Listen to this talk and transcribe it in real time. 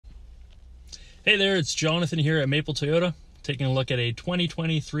Hey there, it's Jonathan here at Maple Toyota, taking a look at a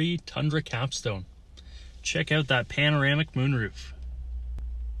 2023 Tundra Capstone. Check out that panoramic moonroof.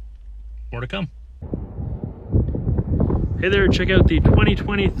 More to come. Hey there, check out the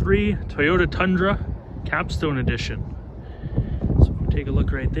 2023 Toyota Tundra Capstone Edition. So take a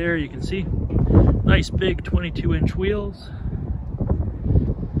look right there, you can see nice big 22-inch wheels.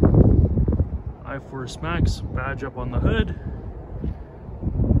 I-Force Max badge up on the hood.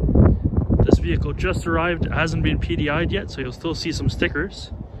 This vehicle just arrived, it hasn't been PDI'd yet, so you'll still see some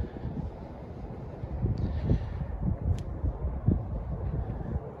stickers.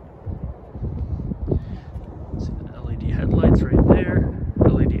 See the LED headlights right there,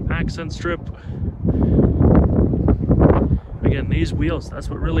 LED accent strip. Again, these wheels, that's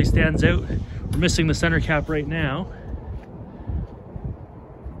what really stands out. We're missing the center cap right now.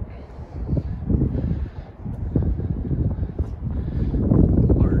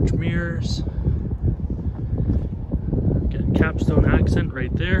 Mirrors. Again, Capstone accent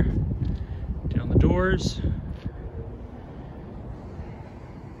right there. Down the doors.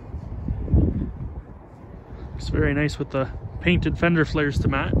 Looks very nice with the painted fender flares to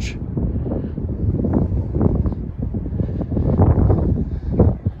match.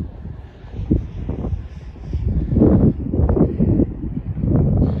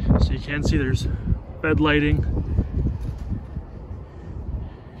 So you can see there's bed lighting.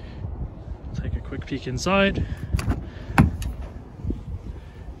 Quick peek inside.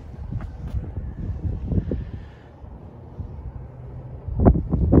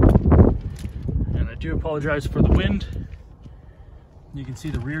 And I do apologize for the wind. You can see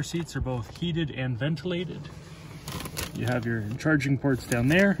the rear seats are both heated and ventilated. You have your charging ports down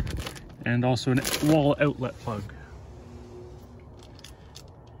there and also an wall outlet plug.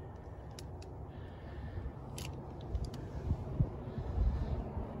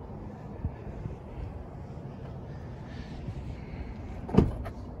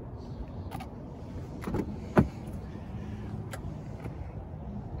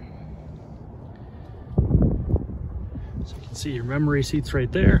 So you can see your memory seats right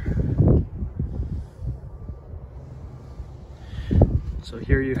there. So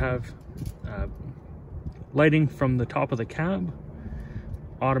here you have lighting from the top of the cab,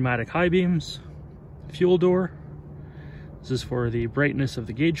 automatic high beams, fuel door. This is for the brightness of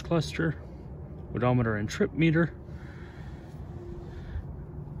the gauge cluster, odometer and trip meter.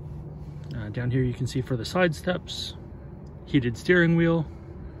 Down here you can see for the side steps, heated steering wheel,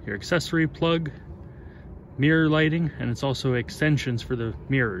 your accessory plug, mirror lighting, and it's also extensions for the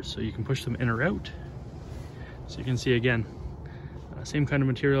mirrors, so you can push them in or out. So you can see again, same kind of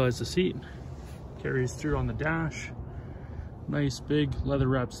material as the seat, carries through on the dash. Nice big leather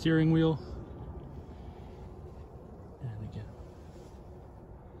wrapped steering wheel. And again,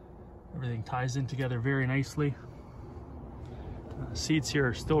 everything ties in together very nicely. Seats here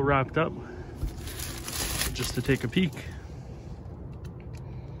are still wrapped up. Just to take a peek.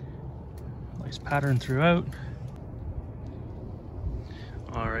 Nice pattern throughout.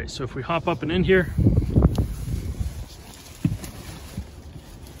 All right, so if we hop up and in here,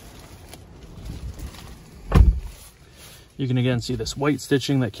 you can again see this white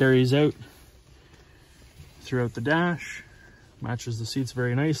stitching that carries out throughout the dash. Matches the seats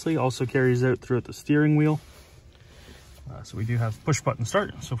very nicely. Also carries out throughout the steering wheel. So we do have push button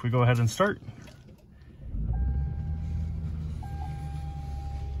start. So if we go ahead and start,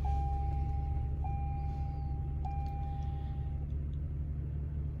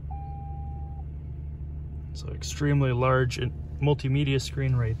 so extremely large multimedia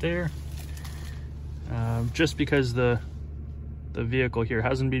screen right there. Just because the vehicle here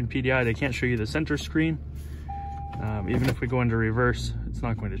hasn't been PDI'd, I can't show you the center screen. Even if we go into reverse, it's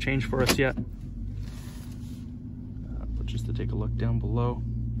not going to change for us yet. But just to take a look down below,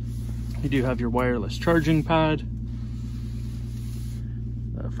 you do have your wireless charging pad.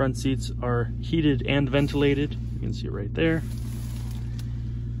 Front seats are heated and ventilated. You can see it right there.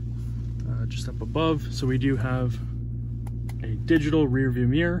 Just up above, so we do have a digital rear view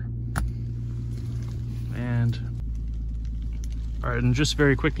mirror. And all right, and just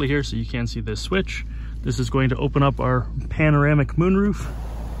very quickly here, so you can see this switch. This is going to open up our panoramic moonroof.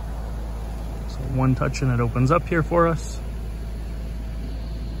 So one touch and it opens up here for us.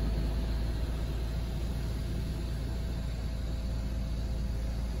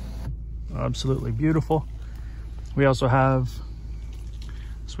 Absolutely beautiful. We also have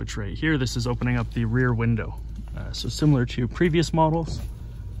a switch right here. This is opening up the rear window. So similar to previous models,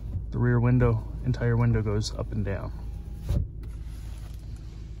 the rear window, entire window goes up and down.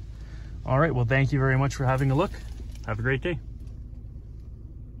 All right, well, thank you very much for having a look. Have a great day.